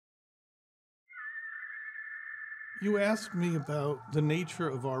You asked me about the nature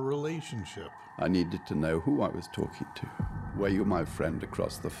of our relationship. I needed to know who I was talking to. Were you my friend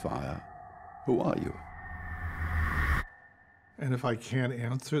across the fire? Who are you? And if I can't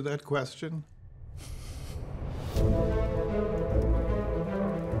answer that question?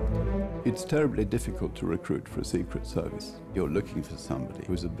 It's terribly difficult to recruit for a Secret Service. You're looking for somebody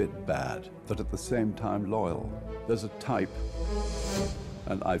who's a bit bad, but at the same time loyal. There's a type,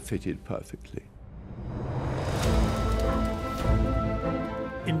 and I fitted perfectly.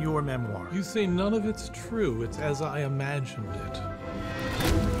 In your memoir, you say none of it's true. It's as I imagined it.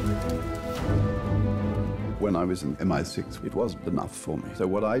 When I was in MI6, it wasn't enough for me. So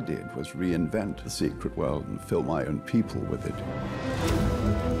what I did was reinvent the secret world and fill my own people with it.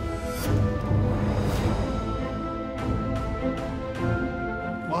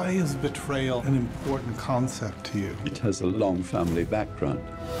 Why is betrayal an important concept to you? It has a long family background.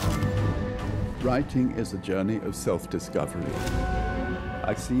 Writing is a journey of self-discovery.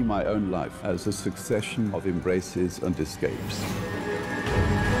 I see my own life as a succession of embraces and escapes.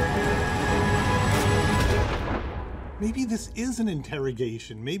 Maybe this is an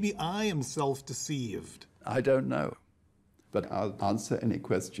interrogation. Maybe I am self-deceived. I don't know, but I'll answer any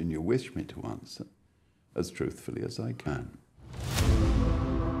question you wish me to answer as truthfully as I can.